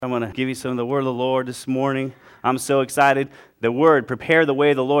I'm going to give you some of the word of the Lord this morning. I'm so excited. The word, prepare the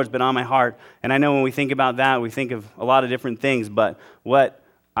way of the Lord, has been on my heart. And I know when we think about that, we think of a lot of different things. But what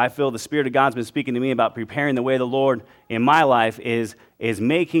I feel the Spirit of God's been speaking to me about preparing the way of the Lord in my life is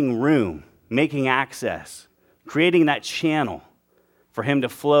making room, making access, creating that channel for Him to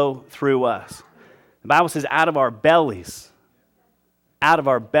flow through us. The Bible says out of our bellies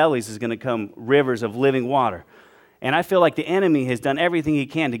is going to come rivers of living water. And I feel like the enemy has done everything he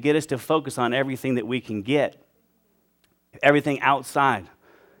can to get us to focus on everything that we can get, everything outside.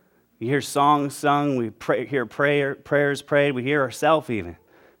 You hear songs sung, we hear prayers prayed, we hear ourselves even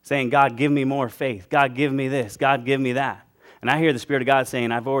saying, God, give me more faith. God, give me this. God, give me that. And I hear the Spirit of God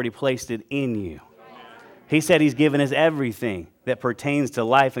saying, I've already placed it in you. He said He's given us everything that pertains to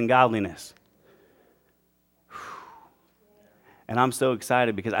life and godliness. And I'm so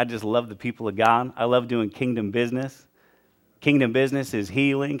excited because I just love the people of God. I love doing kingdom business. Kingdom business is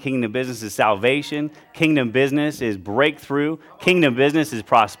healing. Kingdom business is salvation. Kingdom business is breakthrough. Kingdom business is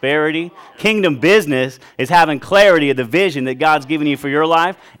prosperity. Kingdom business is having clarity of the vision that God's given you for your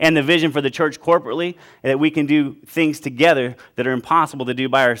life and the vision for the church corporately, and that we can do things together that are impossible to do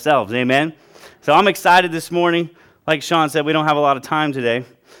by ourselves. Amen? So I'm excited this morning. Like Sean said, we don't have a lot of time today.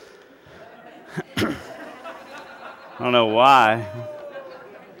 I don't know why.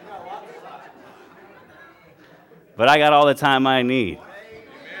 But I got all the time I need.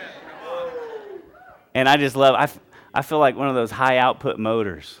 And I just love, I feel like one of those high output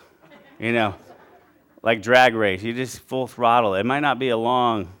motors, like drag race. You just full throttle. It might not be a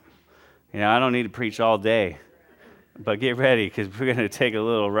long, I don't need to preach all day. But get ready, because we're going to take a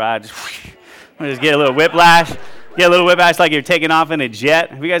little ride. Just get a little whiplash. Get a little whiplash like you're taking off in a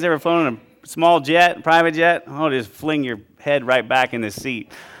jet. Have you guys ever flown in a small jet, private jet? Oh, just fling your head right back in the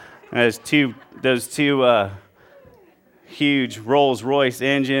seat. Those two huge Rolls-Royce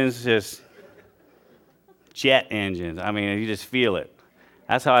engines, just jet engines. I mean, you just feel it.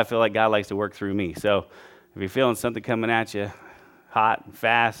 That's how I feel like God likes to work through me. So if you're feeling something coming at you, hot and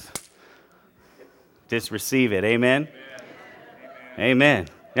fast, just receive it. Amen? Amen.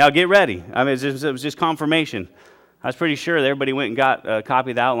 Now get ready. I mean, it was just confirmation. I was pretty sure that everybody went and got a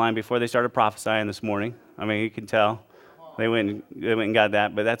copy of the outline before they started prophesying this morning. I mean, you can tell. They went and got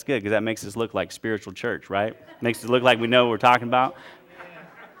that, but that's good because that makes us look like spiritual church, right? Makes us look like we know what we're talking about.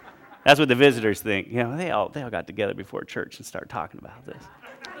 That's what the visitors think. They all got together before church and started talking about this.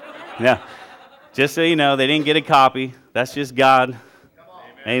 Yeah. Just so you know, they didn't get a copy. That's just God.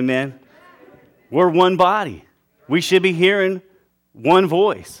 Amen. We're one body. We should be hearing one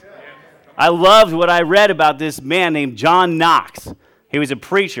voice. I loved what I read about this man named John Knox. He was a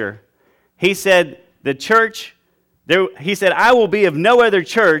preacher. He said, I will be of no other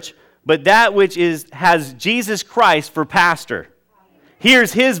church but that which has Jesus Christ for pastor.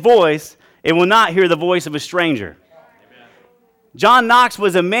 Hears His voice and will not hear the voice of a stranger. Amen. John Knox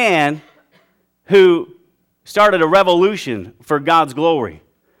was a man who started a revolution for God's glory.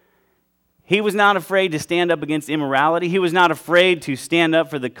 He was not afraid to stand up against immorality. He was not afraid to stand up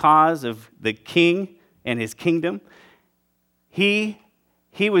for the cause of the king and his kingdom. He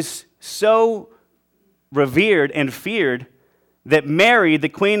was so revered and feared that Mary, the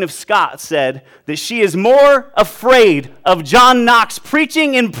Queen of Scots, said that she is more afraid of John Knox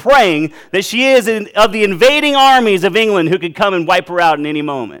preaching and praying than she is of the invading armies of England who could come and wipe her out in any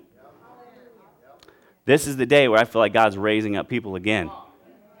moment. This is the day where I feel like God's raising up people again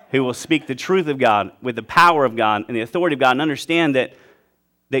who will speak the truth of God with the power of God and the authority of God and understand that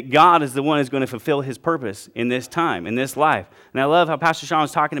God is the one who's going to fulfill His purpose in this time, in this life. And I love how Pastor Sean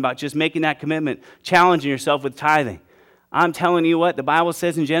was talking about just making that commitment, challenging yourself with tithing. I'm telling you what, the Bible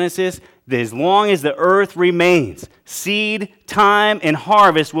says in Genesis, that as long as the earth remains, seed, time, and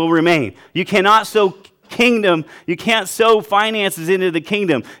harvest will remain. You cannot sow kingdom. You can't sow finances into the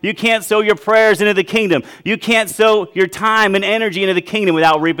kingdom. You can't sow your prayers into the kingdom. You can't sow your time and energy into the kingdom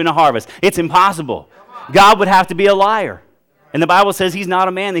without reaping a harvest. It's impossible. God would have to be a liar. And the Bible says He's not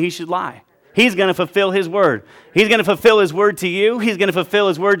a man that He should lie. He's going to fulfill His word. He's going to fulfill His word to you. He's going to fulfill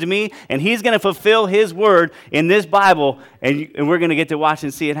His word to me. And He's going to fulfill His word in this Bible. And we're going to get to watch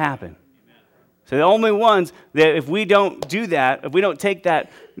and see it happen. So the only ones that if we don't do that, if we don't take that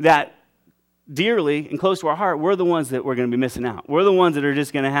dearly and close to our heart, we're the ones that we're going to be missing out. We're the ones that are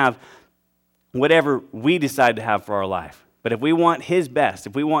just going to have whatever we decide to have for our life. But if we want His best,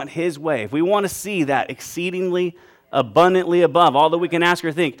 if we want His way, if we want to see that exceedingly abundantly above all that we can ask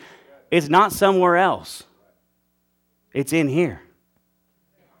or think, it's not somewhere else. It's in here.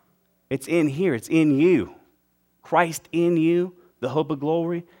 It's in here. It's in you. Christ in you, the hope of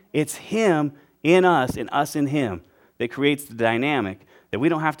glory. It's Him in us and us in Him that creates the dynamic that we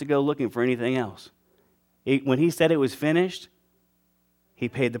don't have to go looking for anything else. When he said it was finished, he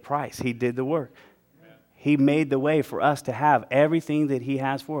paid the price. He did the work. Amen. He made the way for us to have everything that he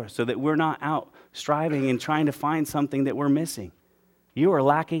has for us so that we're not out striving and trying to find something that we're missing. You are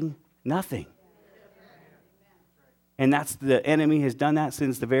lacking nothing. And that's the enemy has done that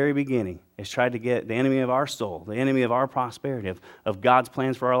since the very beginning. Has tried to get the enemy of our soul, the enemy of our prosperity, of God's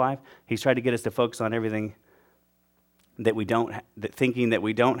plans for our life. He's tried to get us to focus on everything that we don't, thinking that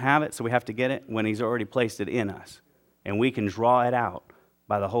we don't have it, so we have to get it when he's already placed it in us. And we can draw it out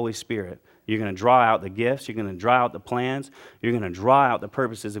by the Holy Spirit. You're going to draw out the gifts. You're going to draw out the plans. You're going to draw out the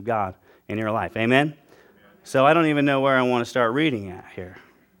purposes of God in your life. Amen? So I don't even know where I want to start reading at here.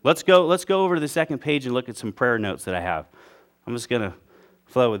 Let's go over to the second page and look at some prayer notes that I have. I'm just going to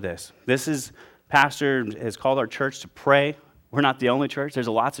flow with this. This is, Pastor has called our church to pray. We're not the only church. There's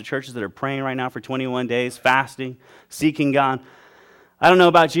lots of churches that are praying right now for 21 days, fasting, seeking God. I don't know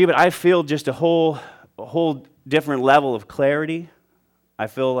about you, but I feel just a whole different level of clarity. I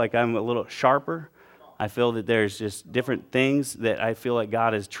feel like I'm a little sharper. I feel that there's just different things that I feel like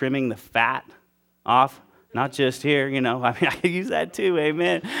God is trimming the fat off. Not just here, I mean, I can use that too,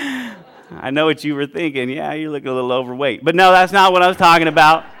 amen. I know what you were thinking. Yeah, you're looking a little overweight. But no, that's not what I was talking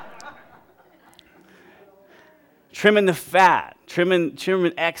about. Trimming the fat, trimming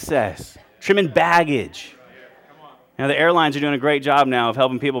excess, trimming baggage. The airlines are doing a great job now of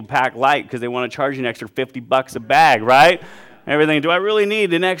helping people pack light because they want to charge you an extra $50 a bag, right? Everything, do I really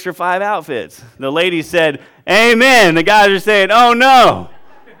need an extra 5 outfits? The lady said, amen. The guys are saying, oh no.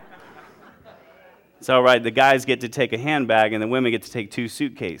 It's all right, the guys get to take a handbag and the women get to take 2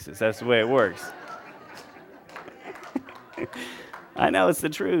 suitcases. That's the way it works. I know, it's the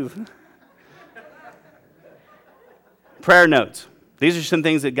truth. Prayer notes. These are some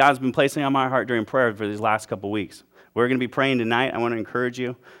things that God's been placing on my heart during prayer for these last couple weeks. We're going to be praying tonight. I want to encourage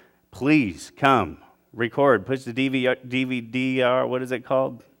you. Please come, record, push the DVD, what is it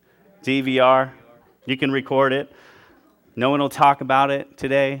called? DVR. You can record it. No one will talk about it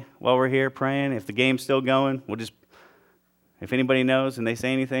today while we're here praying. If the game's still going, if anybody knows and they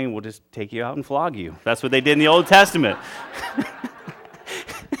say anything, we'll just take you out and flog you. That's what they did in the Old Testament.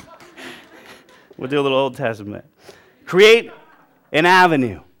 We'll do a little Old Testament. Create an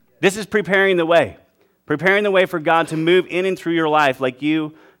avenue. This is preparing the way. Preparing the way for God to move in and through your life like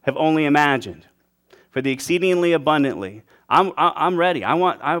you have only imagined. For the exceedingly abundantly. I'm ready.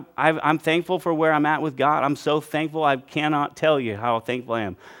 I'm thankful for where I'm at with God. I'm so thankful. I cannot tell you how thankful I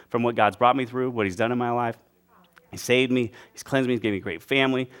am from what God's brought me through, what he's done in my life. He saved me. He's cleansed me. He's given me a great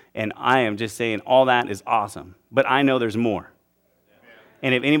family. And I am just saying all that is awesome. But I know there's more.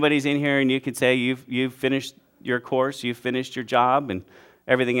 And if anybody's in here and you can say you've finished your course, you've finished your job and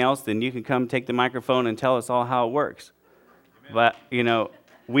everything else, then you can come take the microphone and tell us all how it works. Amen. But,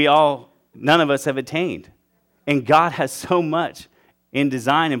 none of us have attained. And God has so much in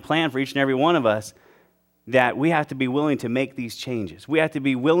design and plan for each and every one of us that we have to be willing to make these changes. We have to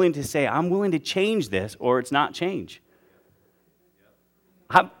be willing to say, I'm willing to change this, or it's not change.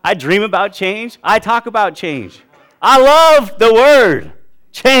 I dream about change. I talk about change. I love the word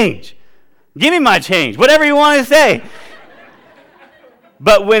change. Give me my change, whatever you want to say.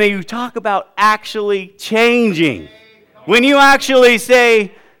 But when you talk about actually changing, when you actually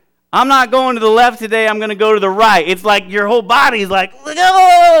say, I'm not going to the left today, I'm going to go to the right. It's like your whole body's like,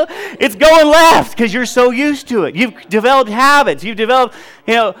 oh, it's going left because you're so used to it. You've developed habits. You've developed,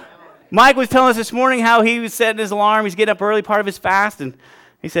 Mike was telling us this morning how he was setting his alarm. He's getting up early, part of his fast, and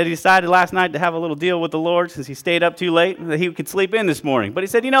he said he decided last night to have a little deal with the Lord since he stayed up too late that he could sleep in this morning. But he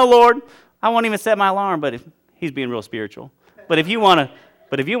said, Lord, I won't even set my alarm, but he's being real spiritual. But if you want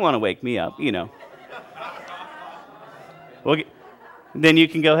to wake me up, well, then you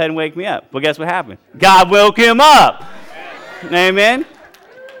can go ahead and wake me up. Well, guess what happened? God woke him up. Amen.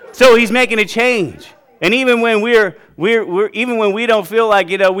 So he's making a change. And even when even when we don't feel like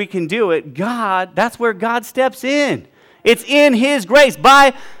we can do it, God, that's where God steps in. It's in his grace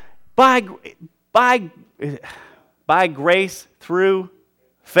by grace through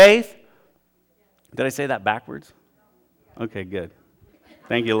faith. Did I say that backwards? Okay, good.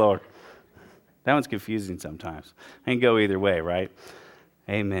 Thank you, Lord. That one's confusing sometimes. I can go either way, right?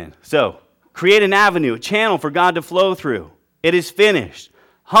 Amen. So, create an avenue, a channel for God to flow through. It is finished.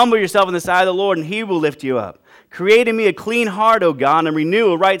 Humble yourself in the sight of the Lord, and he will lift you up. Create in me a clean heart, O God, and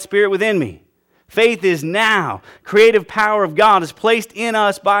renew a right spirit within me. Faith is now. Creative power of God is placed in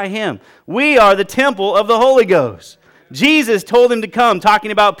us by him. We are the temple of the Holy Ghost. Jesus told him to come,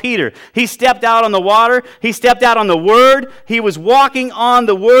 talking about Peter. He stepped out on the water. He stepped out on the Word. He was walking on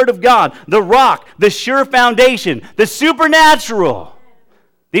the Word of God, the rock, the sure foundation, the supernatural.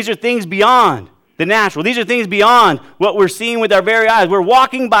 These are things beyond the natural. These are things beyond what we're seeing with our very eyes. We're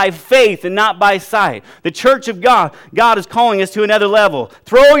walking by faith and not by sight. The church of God, God is calling us to another level.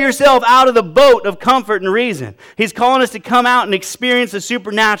 Throw yourself out of the boat of comfort and reason. He's calling us to come out and experience the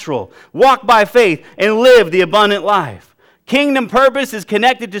supernatural. Walk by faith and live the abundant life. Kingdom purpose is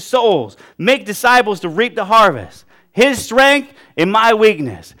connected to souls. Make disciples to reap the harvest. His strength in my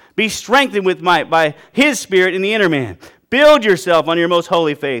weakness. Be strengthened with might by His Spirit in the inner man. Build yourself on your most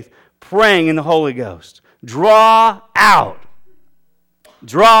holy faith, praying in the Holy Ghost. Draw out.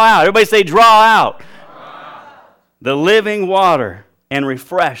 Draw out. Everybody say draw out. The living water and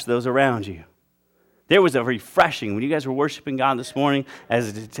refresh those around you. There was a refreshing. When you guys were worshiping God this morning,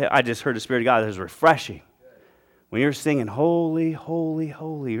 I just heard the Spirit of God, it was refreshing. When you're singing holy, holy,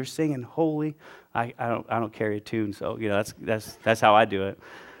 holy, you're singing holy. I don't carry a tune, so that's how I do it.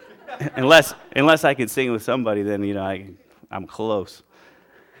 unless I can sing with somebody, then I'm close.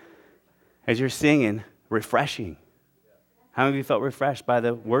 As you're singing, refreshing. How many of you felt refreshed by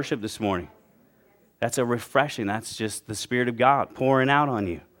the worship this morning? That's a refreshing. That's just the Spirit of God pouring out on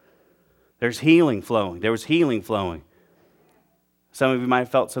you. There's healing flowing. There was healing flowing. Some of you might have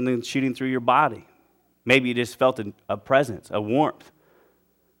felt something shooting through your body. Maybe you just felt a presence, a warmth.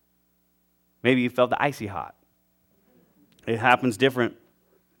 Maybe you felt the icy hot. It happens different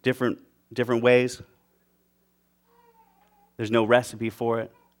ways. There's no recipe for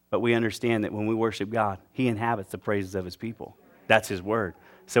it, but we understand that when we worship God, He inhabits the praises of His people. That's His word.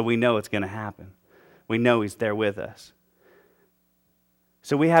 So we know it's going to happen. We know He's there with us.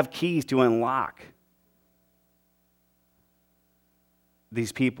 So we have keys to unlock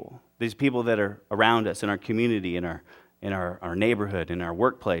these people that are around us in our community, in our neighborhood, in our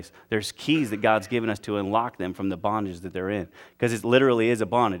workplace. There's keys that God's given us to unlock them from the bondage that they're in. Because it literally is a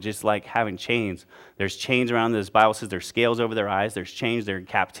bondage, just like having chains. There's chains around them. The Bible says there's scales over their eyes. There's chains. They're in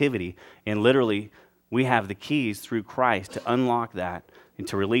captivity. And literally, we have the keys through Christ to unlock that and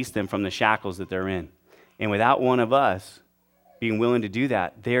to release them from the shackles that they're in. And without one of us being willing to do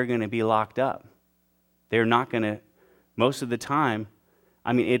that, they're going to be locked up. They're not going to, most of the time,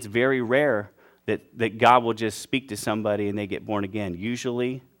 it's very rare that God will just speak to somebody and they get born again.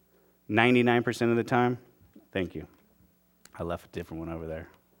 Usually, 99% of the time. Thank you. I left a different one over there.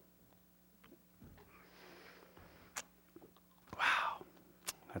 Wow.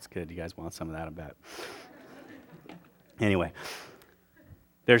 That's good. You guys want some of that, I bet. Anyway,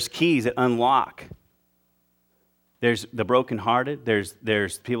 there's keys that unlock. There's the brokenhearted.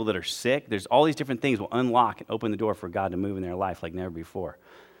 There's people that are sick. There's all these different things will unlock and open the door for God to move in their life like never before.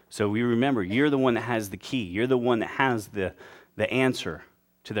 So we remember, you're the one that has the key. You're the one that has the answer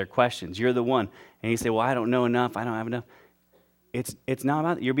to their questions. You're the one. And you say, well, I don't know enough. I don't have enough. It's not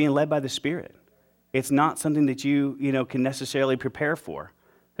about that. You're being led by the Spirit. It's not something that you can necessarily prepare for.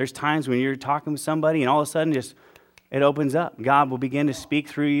 There's times when you're talking with somebody and all of a sudden just it opens up. God will begin to speak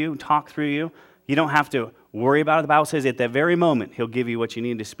through you, talk through you. You don't have to worry about it. The Bible says at that very moment, He'll give you what you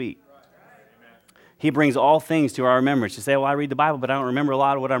need to speak. He brings all things to our remembrance. You say, well, I read the Bible, but I don't remember a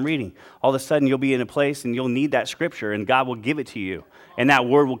lot of what I'm reading. All of a sudden, you'll be in a place and you'll need that scripture, and God will give it to you. And that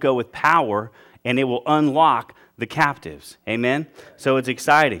word will go with power, and it will unlock the captives. Amen? So it's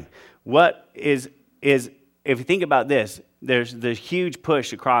exciting. What is if you think about this, there's the huge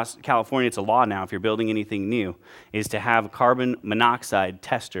push across California. It's a law now if you're building anything new, is to have carbon monoxide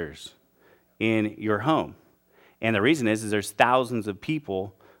testers in your home. And the reason is there's thousands of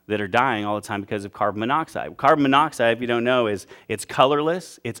people that are dying all the time because of carbon monoxide. Carbon monoxide, if you don't know, is it's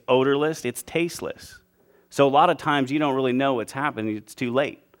colorless, it's odorless, it's tasteless. So a lot of times you don't really know what's happening. It's too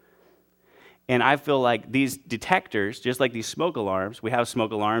late. And I feel like these detectors, just like these smoke alarms, we have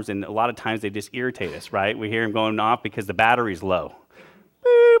smoke alarms, and a lot of times they just irritate us, right? We hear them going off because the battery's low.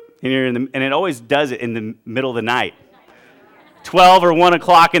 Boop, and it always does it in the middle of the night, 12 or 1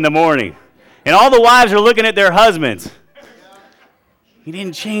 o'clock in the morning. And all the wives are looking at their husbands. He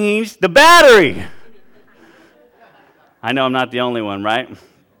didn't change the battery. I know I'm not the only one, right?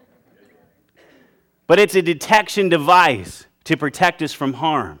 But it's a detection device to protect us from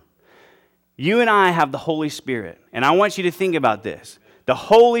harm. You and I have the Holy Spirit, and I want you to think about this. The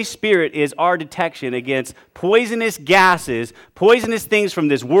Holy Spirit is our detection against poisonous gases, poisonous things from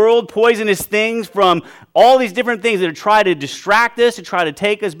this world, poisonous things from all these different things that try to distract us, to try to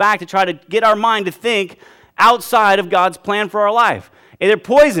take us back, to try to get our mind to think outside of God's plan for our life. And they're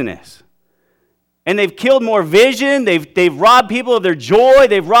poisonous. And they've killed more vision. They've robbed people of their joy.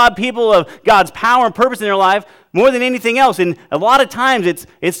 They've robbed people of God's power and purpose in their life more than anything else. And a lot of times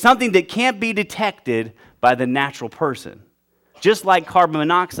it's something that can't be detected by the natural person. Just like carbon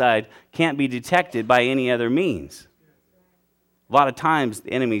monoxide can't be detected by any other means. A lot of times,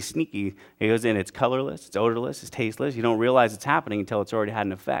 the enemy's sneaky. He goes in, it's colorless, it's odorless, it's tasteless. You don't realize it's happening until it's already had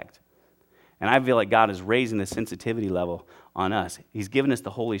an effect. And I feel like God is raising the sensitivity level on us. He's given us the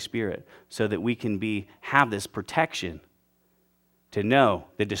Holy Spirit so that we can have this protection to know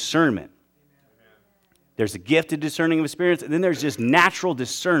the discernment. There's a gift of discerning of spirits, and then there's just natural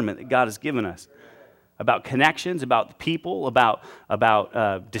discernment that God has given us about connections, about people,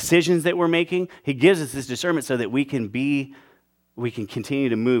 about decisions that we're making. He gives us this discernment so that we can continue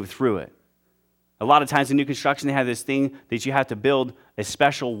to move through it. A lot of times in new construction, they have this thing that you have to build a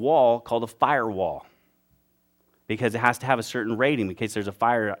special wall called a firewall because it has to have a certain rating in case there's a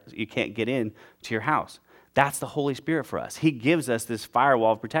fire, you can't get in to your house. That's the Holy Spirit for us. He gives us this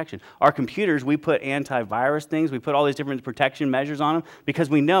firewall of protection. Our computers, we put antivirus things, we put all these different protection measures on them because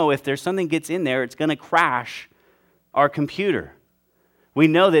we know if there's something gets in there, it's going to crash our computer. We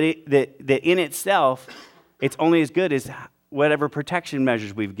know that in itself, it's only as good as whatever protection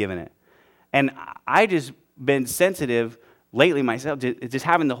measures we've given it. And I just been sensitive lately myself, just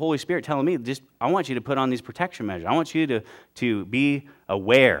having the Holy Spirit telling me, I want you to put on these protection measures. I want you to be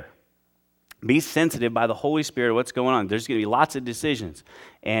aware. Be sensitive by the Holy Spirit of what's going on. There's going to be lots of decisions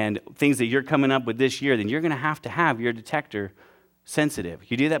and things that you're coming up with this year, then you're going to have your detector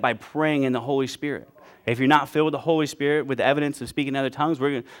sensitive. You do that by praying in the Holy Spirit. If you're not filled with the Holy Spirit with the evidence of speaking in other tongues,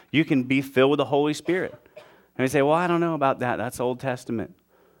 you can be filled with the Holy Spirit. And you say, well, I don't know about that. That's Old Testament.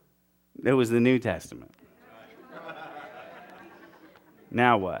 It was the New Testament.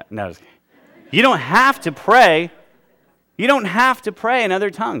 Now what? No, just kidding. You don't have to pray. You don't have to pray in other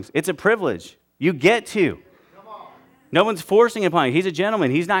tongues. It's a privilege. You get to. No one's forcing it upon you. He's a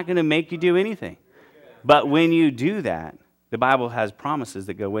gentleman. He's not going to make you do anything. But when you do that, the Bible has promises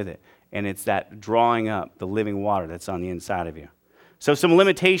that go with it. And it's that drawing up the living water that's on the inside of you. So some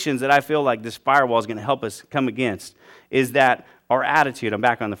limitations that I feel like this firewall is going to help us come against is that our attitude. I'm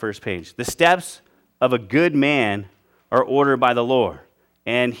back on the first page. The steps of a good man are ordered by the Lord,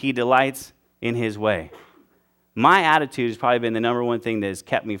 and he delights in his way. My attitude has probably been the number one thing that has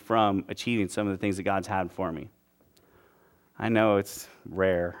kept me from achieving some of the things that God's had for me. I know it's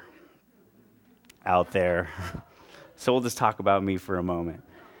rare out there, so we'll just talk about me for a moment.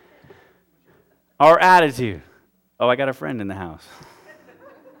 Our attitude. Oh, I got a friend in the house.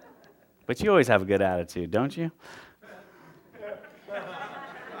 But you always have a good attitude, don't you?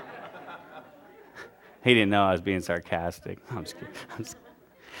 He didn't know I was being sarcastic. I'm just kidding.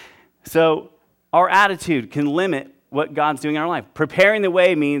 So, our attitude can limit what God's doing in our life. Preparing the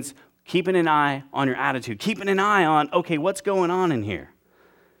way means keeping an eye on your attitude, keeping an eye on, okay, what's going on in here?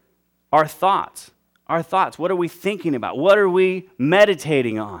 Our thoughts, what are we thinking about? What are we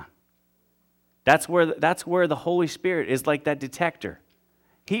meditating on? That's where the Holy Spirit is like that detector.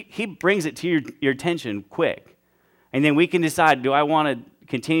 He brings it to your attention quick. And then we can decide, do I want to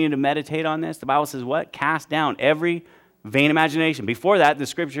continue to meditate on this? The Bible says what? Cast down every vain imagination. Before that, the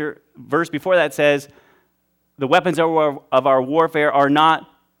scripture verse before that says, the weapons of our warfare are not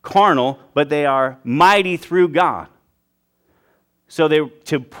carnal, but they are mighty through God. So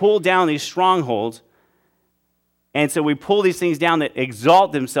to pull down these strongholds, and so we pull these things down that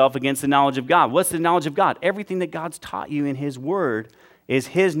exalt themselves against the knowledge of God. What's the knowledge of God? Everything that God's taught you in His Word is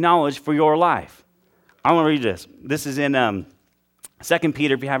His knowledge for your life. I want to read this. This is in 2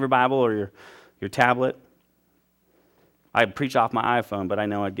 Peter, if you have your Bible or your tablet. I preach off my iPhone, but I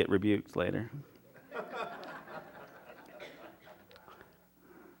know I'd get rebuked later.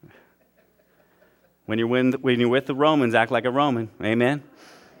 When you're with the Romans, act like a Roman. Amen?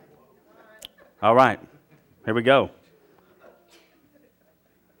 All right. Here we go.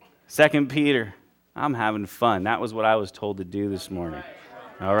 2 Peter. I'm having fun. That was what I was told to do this morning.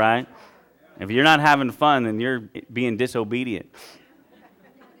 All right? If you're not having fun, then you're being disobedient.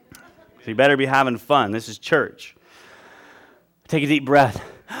 So you better be having fun. This is church. Take a deep breath.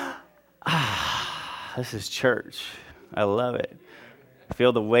 This is church. I love it.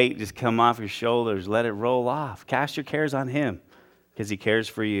 Feel the weight just come off your shoulders. Let it roll off. Cast your cares on Him because He cares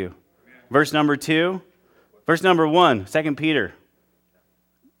for you. Verse number 2. Verse number 1, 2 Peter,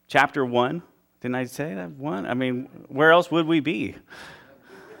 chapter 1. Didn't I say that? 1? I mean, where else would we be?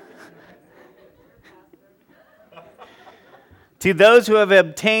 To those who have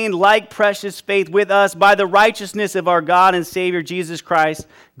obtained like precious faith with us by the righteousness of our God and Savior Jesus Christ,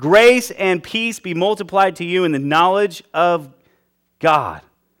 grace and peace be multiplied to you in the knowledge of God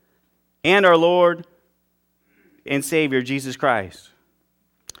and our Lord and Savior Jesus Christ,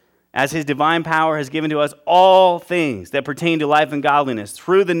 as His divine power has given to us all things that pertain to life and godliness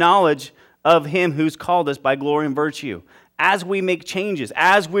through the knowledge of Him who's called us by glory and virtue, as we make changes,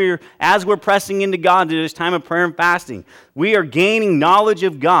 as we're pressing into God to this time of prayer and fasting, we are gaining knowledge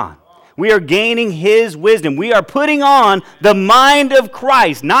of God. We are gaining His wisdom. We are putting on the mind of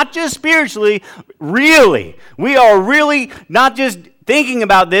Christ, not just spiritually, really. We are really not just thinking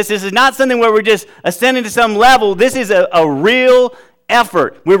about this. This is not something where we're just ascending to some level. This is a real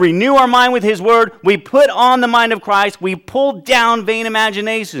effort. We renew our mind with His Word. We put on the mind of Christ. We pull down vain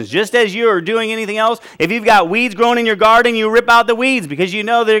imaginations. Just as you are doing anything else, if you've got weeds growing in your garden, you rip out the weeds because you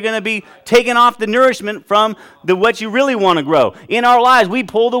know they're going to be taking off the nourishment from what you really want to grow. In our lives, we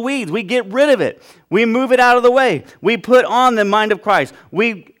pull the weeds. We get rid of it. We move it out of the way. We put on the mind of Christ.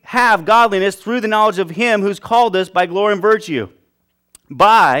 We have godliness through the knowledge of Him who's called us by glory and virtue,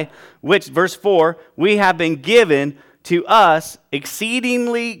 by which, verse 4, we have been given to us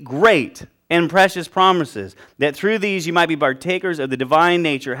exceedingly great and precious promises, that through these you might be partakers of the divine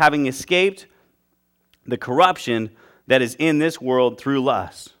nature, having escaped the corruption that is in this world through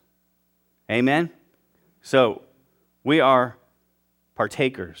lust. Amen? So, we are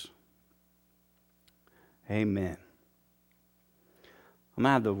partakers. Amen. I'm going to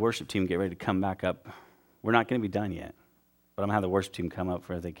have the worship team get ready to come back up. We're not going to be done yet, but I'm going to have the worship team come up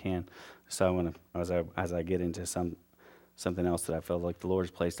if they can. So I want to, as I get into something else that I felt like the Lord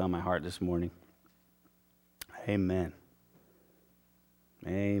has placed on my heart this morning. Amen.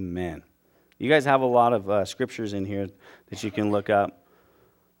 Amen. You guys have a lot of scriptures in here that you can look up.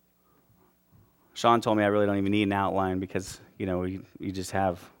 Sean told me I really don't even need an outline because, you just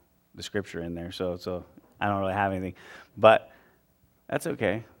have the scripture in there. So I don't really have anything. But that's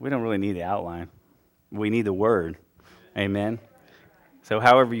okay. We don't really need the outline. We need the Word. Amen. So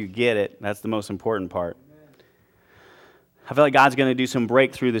however you get it, that's the most important part. I feel like God's going to do some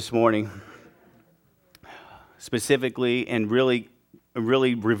breakthrough this morning, specifically, and really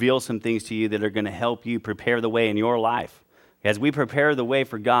reveal some things to you that are going to help you prepare the way in your life. As we prepare the way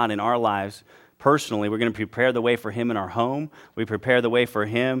for God in our lives, personally, we're going to prepare the way for Him in our home. We prepare the way for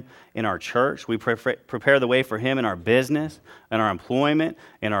Him in our church. We prepare the way for Him in our business, in our employment,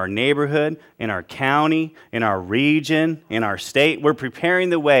 in our neighborhood, in our county, in our region, in our state. We're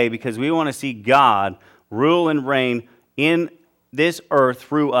preparing the way because we want to see God rule and reign in this earth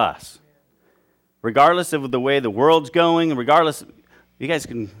through us. Regardless of the way the world's going, you guys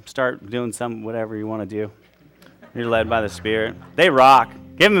can start doing whatever you want to do. You're led by the Spirit. They rock.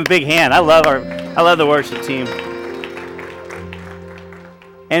 Give them a big hand. I love the worship team.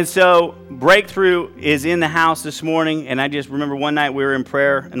 And so breakthrough is in the house this morning. And I just remember one night we were in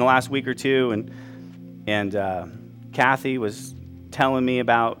prayer in the last week or two, and Kathy was telling me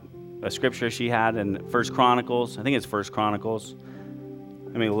about a scripture she had in 1 Chronicles. I think it's 1 Chronicles.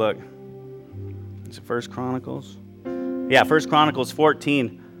 Let me look. Is it 1 Chronicles? Yeah, 1 Chronicles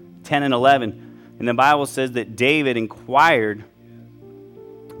 14, 10 and 11. And the Bible says that David inquired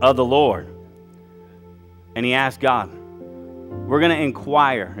of the Lord. And he asked God. We're going to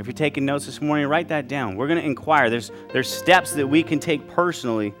inquire. If you're taking notes this morning, write that down. We're going to inquire. There's steps that we can take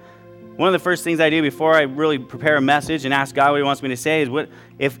personally. One of the first things I do before I really prepare a message and ask God what He wants me to say is,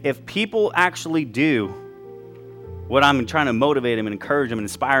 if people actually do what I'm trying to motivate them and encourage them and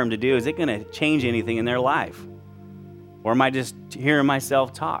inspire them to do, is it going to change anything in their life? Or am I just hearing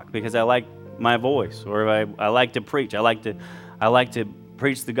myself talk because I like my voice, or I like to preach? I like to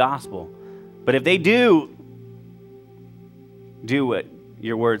preach the gospel. But if they do what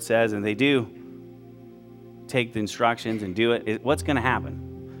your word says, and they do take the instructions and do it, what's going to happen?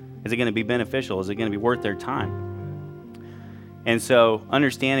 Is it going to be beneficial? Is it going to be worth their time? And so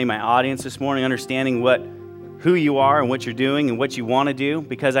understanding my audience this morning, understanding who you are and what you're doing and what you want to do,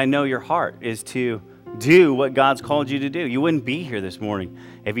 because I know your heart is to do what God's called you to do. You wouldn't be here this morning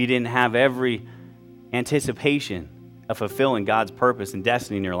if you didn't have every anticipation of fulfilling God's purpose and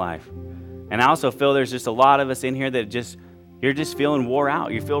destiny in your life. And I also feel there's just a lot of us in here that you're just feeling wore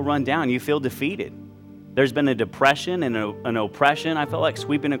out. You feel run down. You feel defeated. There's been a depression and an oppression, I feel like,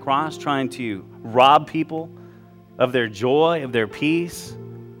 sweeping across, trying to rob people of their joy, of their peace,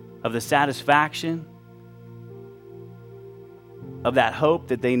 of the satisfaction, of that hope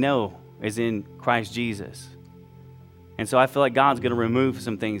that they know is in Christ Jesus. And so I feel like God's going to remove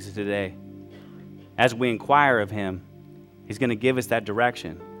some things today. As we inquire of Him, He's going to give us that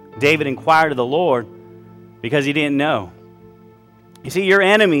direction. David inquired of the Lord because he didn't know. You see, your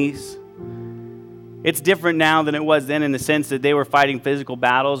enemies, it's different now than it was then in the sense that they were fighting physical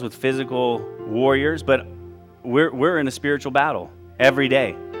battles with physical warriors, but we're in a spiritual battle every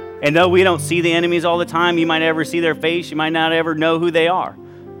day. And though we don't see the enemies all the time, you might never see their face, you might not ever know who they are.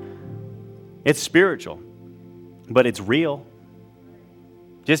 It's spiritual, but it's real.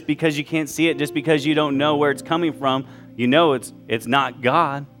 Just because you can't see it, just because you don't know where it's coming from, you know it's not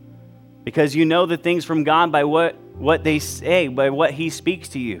God, because you know the things from God by what they say, by what he speaks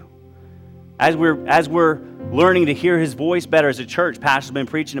to you. As we're learning to hear his voice better as a church, Pastor's been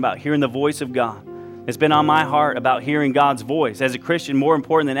preaching about hearing the voice of God. It's been on my heart about hearing God's voice. As a Christian, more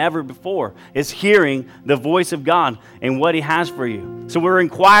important than ever before is hearing the voice of God and what he has for you. So we're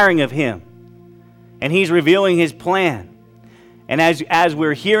inquiring of him, and he's revealing his plan. And as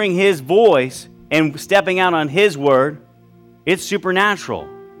we're hearing his voice and stepping out on his word, it's supernatural.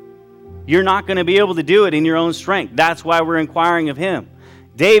 You're not going to be able to do it in your own strength. That's why we're inquiring of him.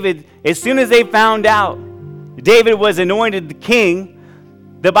 David, as soon as they found out David was anointed the king,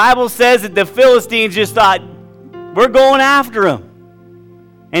 the Bible says that the Philistines just thought, we're going after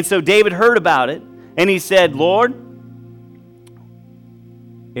him. And so David heard about it, and he said, Lord,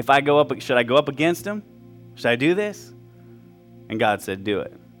 should I go up against him? Should I do this? And God said, do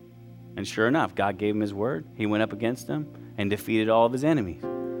it. And sure enough, God gave him his word. He went up against him and defeated all of his enemies.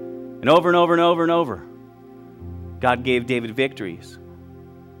 And over and over and over and over, God gave David victories.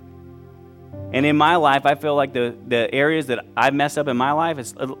 And in my life, I feel like the areas that I mess up in my life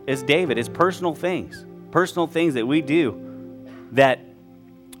is David. It's personal things that we do that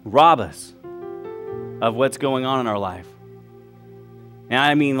rob us of what's going on in our life. And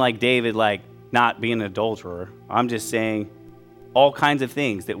I mean like David, like not being an adulterer. I'm just saying all kinds of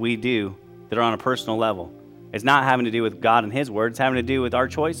things that we do that are on a personal level. It's not having to do with God and his word. It's having to do with our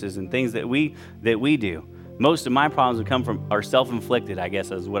choices and things that we do. Most of my problems are self-inflicted, I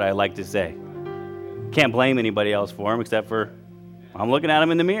guess is what I like to say. Can't blame anybody else for them except for I'm looking at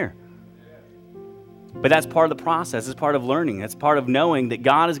them in the mirror. But that's part of the process. It's part of learning. That's part of knowing that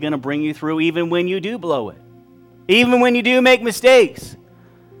God is going to bring you through even when you do blow it. Even when you do make mistakes.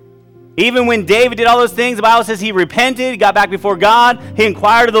 Even when David did all those things, the Bible says he repented, he got back before God, he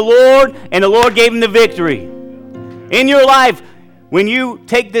inquired of the Lord, and the Lord gave him the victory. In your life, when you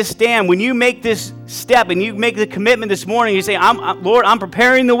take this stand, when you make this step and you make the commitment this morning, you say, Lord, I'm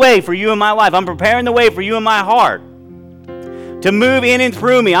preparing the way for you in my life. I'm preparing the way for you in my heart to move in and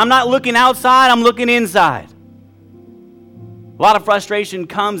through me. I'm not looking outside, I'm looking inside. A lot of frustration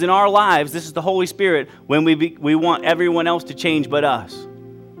comes in our lives. This is the Holy Spirit when we want everyone else to change but us.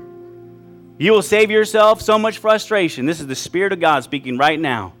 You will save yourself so much frustration. This is the Spirit of God speaking right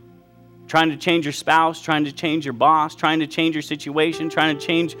now. Trying to change your spouse, trying to change your boss, trying to change your situation, trying to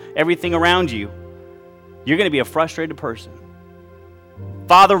change everything around you. You're going to be a frustrated person.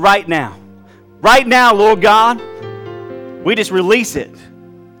 Father, right now, Lord God, we just release it.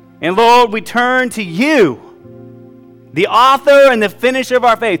 And Lord, we turn to you, the author and the finisher of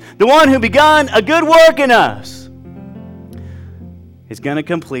our faith, the one who begun a good work in us, is going to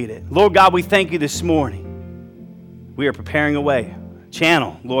complete it. Lord God, we thank you this morning. We are preparing a way.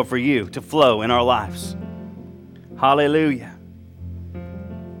 Channel, Lord, for you to flow in our lives. Hallelujah.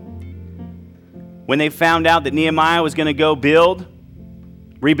 When they found out that Nehemiah was going to go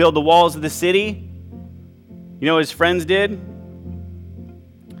rebuild the walls of the city, you know what his friends did?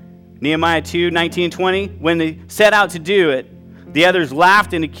 Nehemiah 2, 19 and 20. When they set out to do it, the others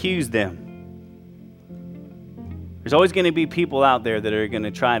laughed and accused them. There's always going to be people out there that are going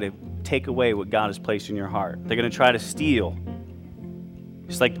to try to take away what God has placed in your heart. They're going to try to steal.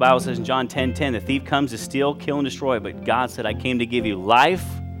 Just like the Bible says in John 10:10, the thief comes to steal, kill, and destroy. But God said, I came to give you life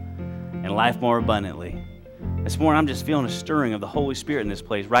and life more abundantly. This morning, I'm just feeling a stirring of the Holy Spirit in this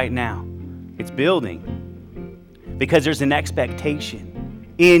place right now. It's building because there's an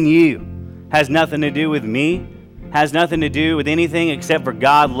expectation in you. Has nothing to do with me. Has nothing to do with anything except for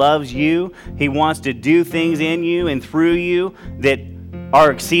God loves you. He wants to do things in you and through you that are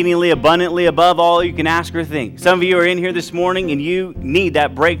exceedingly abundantly above all you can ask or think. Some of you are in here this morning and you need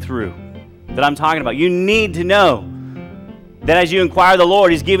that breakthrough that I'm talking about. You need to know that as you inquire the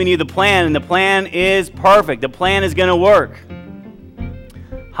Lord, He's giving you the plan, and the plan is perfect. The plan is going to work.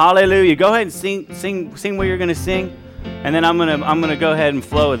 Hallelujah. Go ahead and sing what you're going to sing, and then I'm going to go ahead and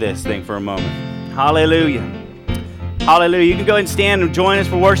flow with this thing for a moment. Hallelujah. Hallelujah. You can go ahead and stand and join us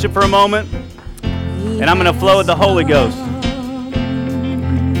for worship for a moment, and I'm going to flow with the Holy Ghost.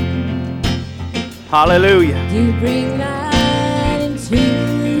 Hallelujah.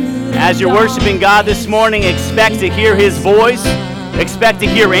 As you're worshiping God this morning, expect to hear His voice. Expect to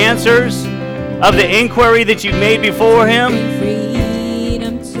hear answers of the inquiry that you've made before Him.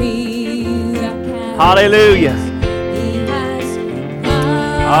 Hallelujah.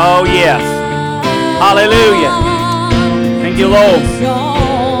 Oh, yes. Hallelujah. Thank you, Lord.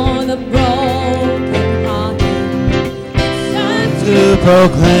 To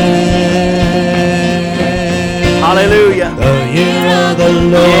proclaim. Hallelujah. The year of the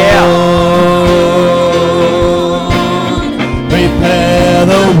Lord. Yeah.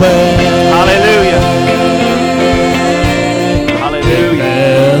 way. Hallelujah. Hallelujah.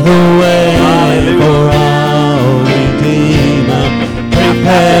 Prepare the way for our Redeemer.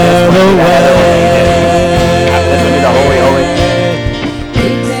 Prepare the way. Listen to the holy, holy.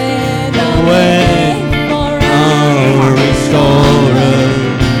 Prepare the way for our Restorer.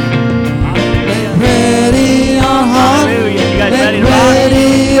 Make ready our heart. Hallelujah. You guys Make ready to rock? ready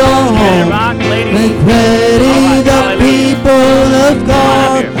your Ready to home. rock, ladies? Make ready All right, the hallelujah. people of Come on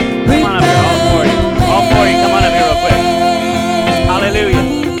God. up here. Come on up here. All four of you. All four of you. Come on up here real quick. Hallelujah.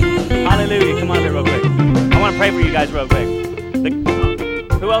 Hallelujah. Come on up here real quick. I want to pray for you guys real quick.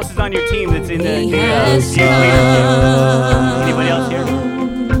 Who else is on your team that's in the youth leadership? Anybody else here?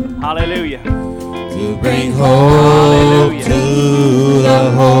 Hallelujah. To bring hope to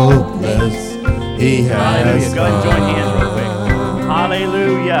the hopeless. He has Hallelujah. Go ahead and join hands real quick.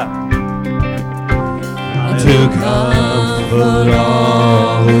 Hallelujah. to comfort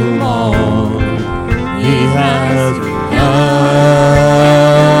all who mourn. He has come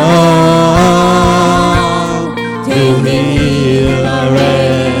to heal our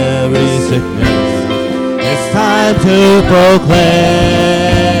every sickness. It's time to proclaim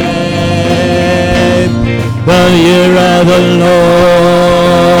the year of the Lord.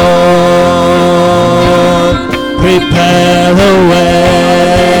 Prepare the way.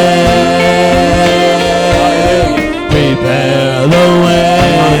 Prepare the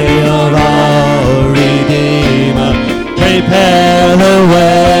way of our Redeemer. Prepare the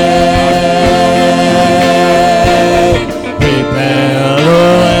way. Prepare the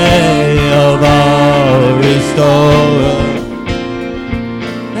way of our Restorer.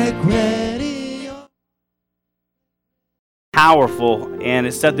 Make ready. Powerful, and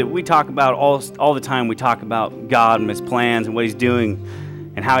it's stuff that we talk about all the time. We talk about God and His plans and what He's doing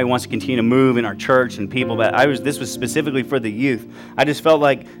and how He wants to continue to move in our church and people. But this was specifically for the youth. I just felt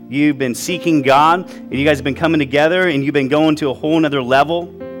like you've been seeking God, and you guys have been coming together, and you've been going to a whole nother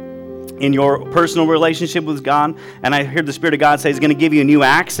level in your personal relationship with God. And I heard the Spirit of God say He's going to give you a new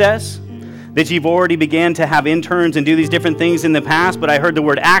access, that you've already began to have interns and do these different things in the past, but I heard the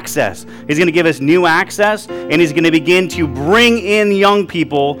word access. He's going to give us new access, and He's going to begin to bring in young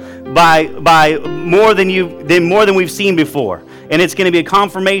people by more than we've seen before. And it's going to be a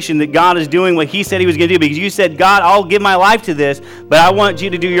confirmation that God is doing what He said He was going to do, because you said, God, I'll give my life to this, but I want you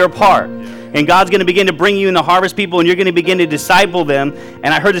to do your part. And God's going to begin to bring you in the harvest people, and you're going to begin to disciple them.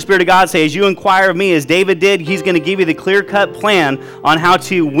 And I heard the Spirit of God say, as you inquire of me, as David did, He's going to give you the clear-cut plan on how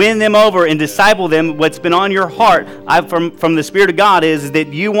to win them over and disciple them. What's been on your heart from the Spirit of God is that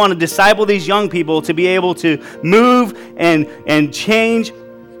you want to disciple these young people to be able to move and change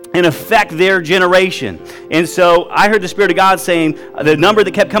and affect their generation. And so I heard the Spirit of God saying, the number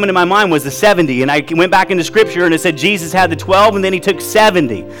that kept coming to my mind was the 70. And I went back into Scripture, and it said Jesus had the 12, and then He took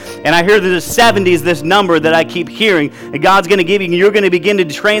 70. And I hear that the 70 is this number that I keep hearing. And God's going to give you, and you're going to begin to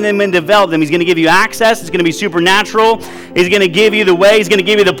train them and develop them. He's going to give you access. It's going to be supernatural. He's going to give you the way. He's going to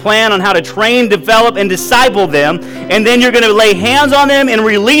give you the plan on how to train, develop, and disciple them. And then you're going to lay hands on them and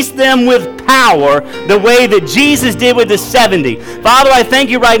release them with power the way that Jesus did with the 70. Father, I thank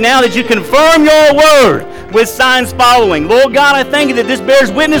you right now that you confirm your word with signs following. Lord God, I thank you that this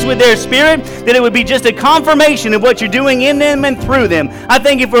bears witness with their spirit, that it would be just a confirmation of what you're doing in them and through them. I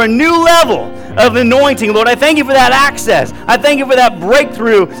thank you for a new level of anointing, Lord. I thank you for that access. I thank you for that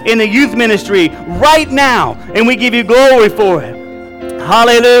breakthrough in the youth ministry right now, and we give you glory for it.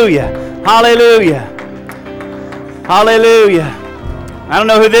 Hallelujah. Hallelujah. Hallelujah. I don't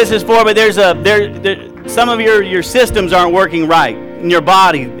know who this is for, but some of your systems aren't working right in your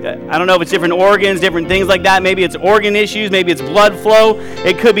body. I don't know if it's different organs, different things like that. Maybe it's organ issues. Maybe it's blood flow.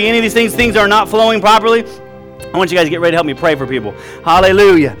 It could be any of these things. Things are not flowing properly. I want you guys to get ready to help me pray for people.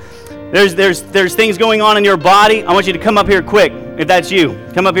 Hallelujah. There's things going on in your body. I want you to come up here quick. If that's you,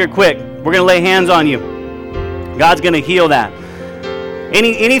 come up here quick. We're going to lay hands on you. God's going to heal that.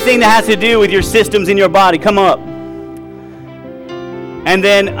 Anything that has to do with your systems in your body, come up. And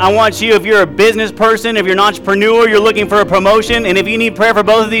then I want you, if you're a business person, if you're an entrepreneur, you're looking for a promotion, and if you need prayer for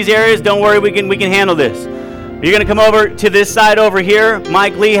both of these areas, don't worry, we can handle this. You're going to come over to this side over here.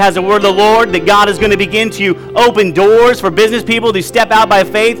 Mike Lee has a word of the Lord that God is going to begin to open doors for business people to step out by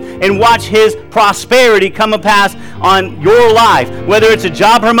faith and watch His prosperity come to pass on your life. Whether it's a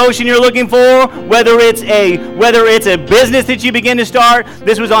job promotion you're looking for, whether it's a business that you begin to start,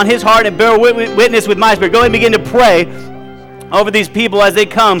 this was on His heart, and bear witness with my spirit. Go ahead and begin to pray over these people as they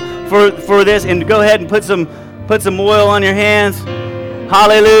come for this, and go ahead and put some oil on your hands.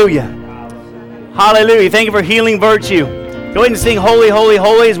 Hallelujah. Hallelujah. Thank you for healing virtue. Go ahead and sing Holy, Holy,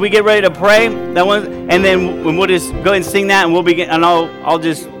 Holy as we get ready to pray. That one, and then we'll just go ahead and sing that, and we'll begin. And I'll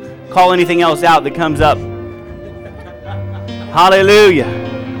just call anything else out that comes up. Hallelujah.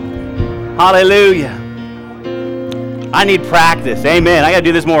 Hallelujah. I need practice. Amen. I got to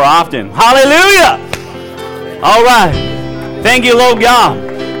do this more often. Hallelujah. All right. Thank you, Lord God.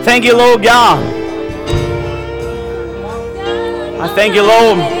 Thank you, Lord God. I thank you,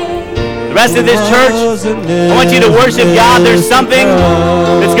 Lord. The rest of this church, I want you to worship God. There's something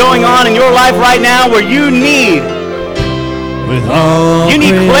that's going on in your life right now where you need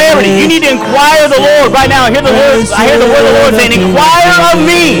clarity. You need to inquire the Lord right now. I hear the word of the Lord saying, inquire of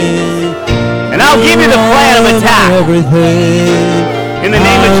me, and I'll give you the plan of attack. In the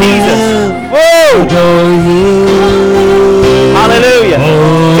name of Jesus. Whoa! Hallelujah.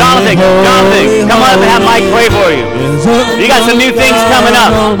 Jonathan, come on up and have Mike pray for you. You got some new things coming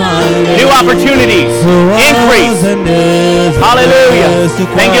up. New opportunities. Increase. Hallelujah.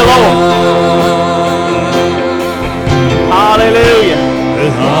 Thank you, Lord. Hallelujah.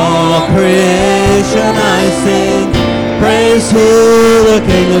 With all creation I sing, praise to the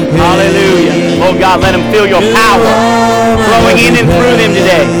King of Kings. Hallelujah. Oh God, let him feel your power flowing in and through them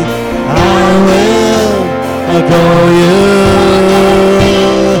today. I will adore you.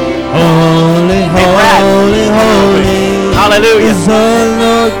 Holy, holy, holy. Hallelujah.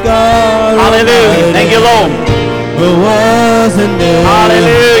 Hallelujah. Thank you, Lord.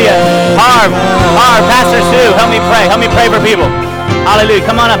 Hallelujah. Harv, Pastor Sue, help me pray. Help me pray for people. Hallelujah.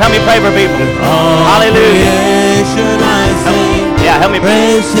 Come on up. Help me pray for people. Hallelujah. Yeah, help me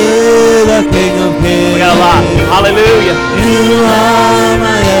pray. Praise to the King of Kings. We got a lot. Hallelujah. You are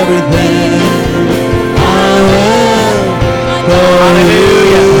my everything. I will go.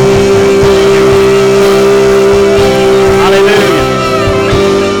 Hallelujah. Hallelujah.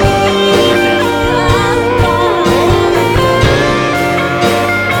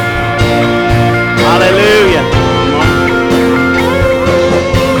 Hallelujah.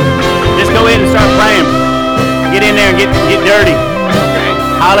 Just go in and start praying. Get in there and get dirty.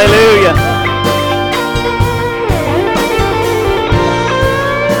 Hallelujah.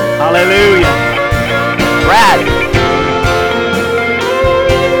 Hallelujah. Brad.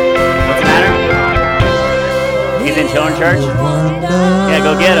 What's the matter? He's in children's church? Yeah,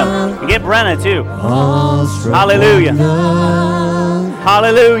 go get him. And get Brenna too. Hallelujah.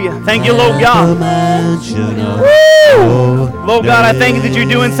 Hallelujah. Thank you, Lord God. Woo! Lord God, I thank you that you're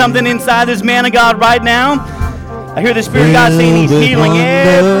doing something inside this man of God right now. I hear the Spirit of God saying he's healing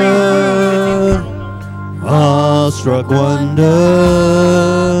every awestruck wonder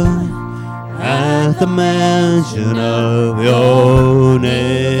at the mention of your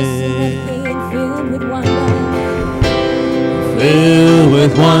name. Filled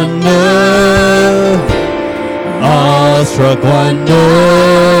with wonder, awestruck wonder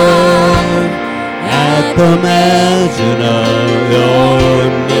at the mention of your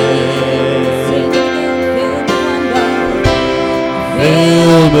name.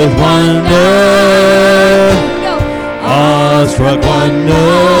 Filled with wonder, awestruck wonder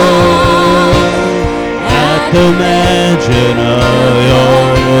at the mention of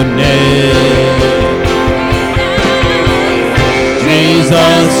your name.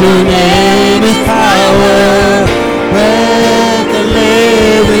 Jesus, your name is power, breath the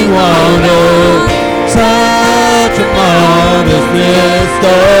living water, such a marvelous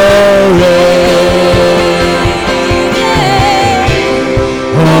mystery.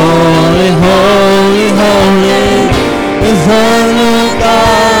 Holy, holy, holy is the Lord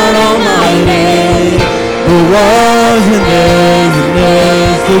God Almighty, who was and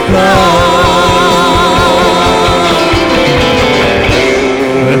is to come.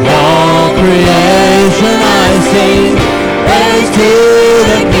 With all creation I sing praise to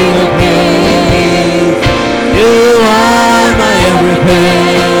the King of Kings. You are my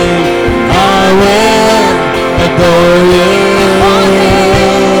everything. I will adore you.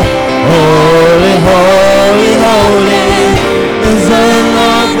 Holy, holy, holy is the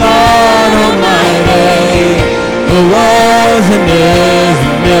Lord God Almighty, who was and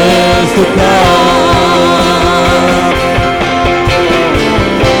is to come.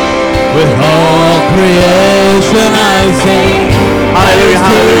 With all creation I sing, hallelujah,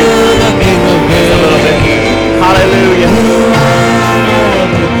 hallelujah. To the King of Kings. Hallelujah.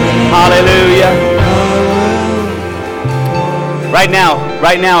 Hallelujah. Right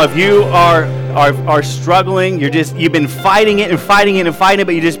now, if you are struggling, you've been fighting it,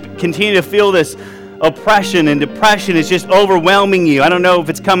 but you just continue to feel this oppression and depression is just overwhelming you. I don't know if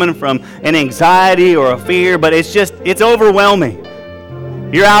it's coming from an anxiety or a fear, but it's overwhelming.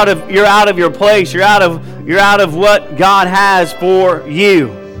 You're out of your place. You're out of what God has for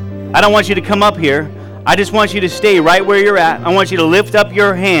you. I don't want you to come up here. I just want you to stay right where you're at. I want you to lift up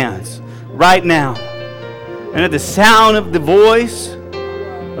your hands right now. And at the sound of the voice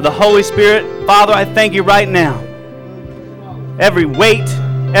of the Holy Spirit, Father, I thank you right now. Every weight,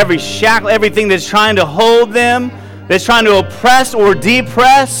 every shackle, everything that's trying to hold them, that's trying to oppress or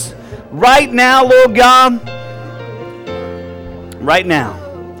depress, right now, Lord God, right now,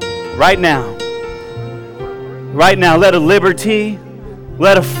 right now, right now, let a liberty,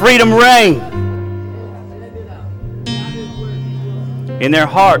 let a freedom reign in their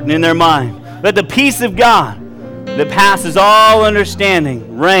heart and in their mind. Let the peace of God that passes all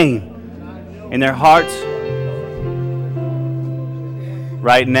understanding reign in their hearts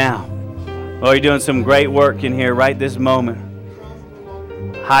right now. Oh, you're doing some great work in here right this moment.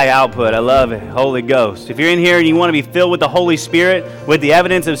 High output. I love it. Holy Ghost. If you're in here and you want to be filled with the Holy Spirit, with the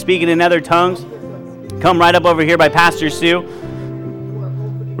evidence of speaking in other tongues, come right up over here by Pastor Sue.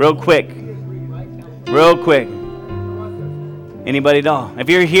 Real quick. Real quick. Anybody at all? If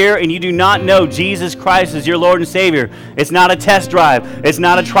you're here and you do not know Jesus Christ as your Lord and Savior, it's not a test drive. It's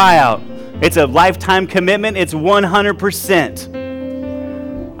not a tryout. It's a lifetime commitment. It's 100%.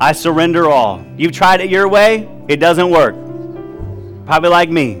 I surrender all. You've tried it your way. It doesn't work. Probably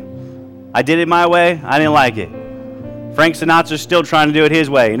like me. I did it my way. I didn't like it. Frank Sinatra's still trying to do it his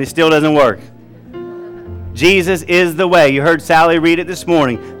way, and it still doesn't work. Jesus is the way. You heard Sally read it this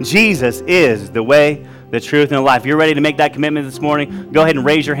morning. Jesus is the way, the truth, and the life. If you're ready to make that commitment this morning, go ahead and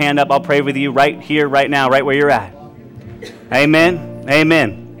raise your hand up. I'll pray with you right here, right now, right where you're at. Amen.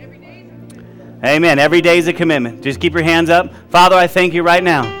 Amen. Amen. Every day is a commitment. Just keep your hands up. Father, I thank you right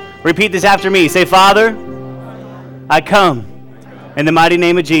now. Repeat this after me. Say, Father, I come in the mighty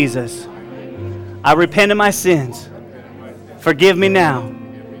name of Jesus. I repent of my sins. Forgive me now.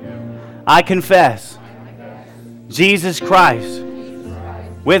 I confess Jesus Christ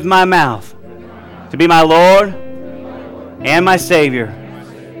with my mouth to be my Lord and my Savior.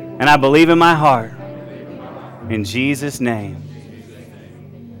 And I believe in my heart. In Jesus' name.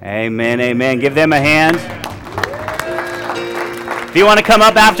 Amen, amen. Give them a hand. If you want to come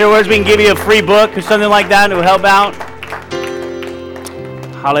up afterwards, we can give you a free book or something like that. It will help out.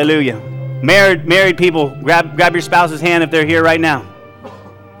 Hallelujah. Married people, grab your spouse's hand if they're here right now.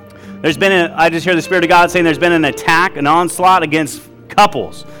 I just hear the Spirit of God saying there's been an attack, an onslaught against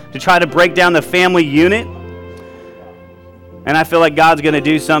couples to try to break down the family unit. And I feel like God's going to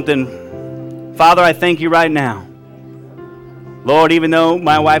do something. Father, I thank you right now. Lord, even though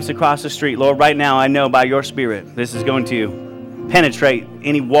my wife's across the street, Lord, right now I know by your Spirit this is going to penetrate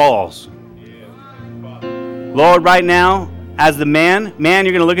any walls. Lord, right now, as the man, you're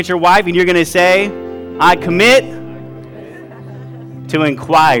going to look at your wife and you're going to say, I commit to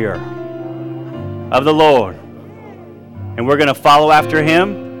inquire of the Lord. And we're going to follow after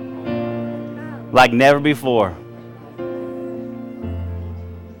him like never before.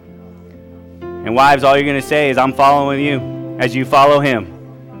 And wives, all you're going to say is, I'm following you as you follow him.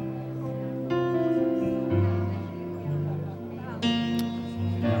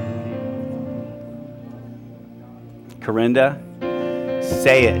 Corinda,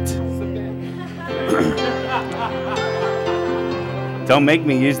 say it. Don't make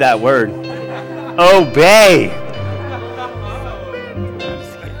me use that word. Obey.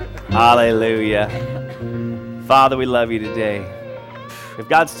 Hallelujah. Father, we love you today. If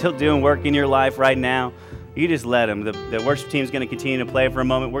God's still doing work in your life right now, you just let him. The worship team is going to continue to play for a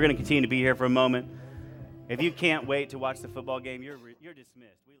moment. We're going to continue to be here for a moment. If you can't wait to watch the football game, you're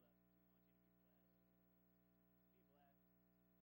dismissed.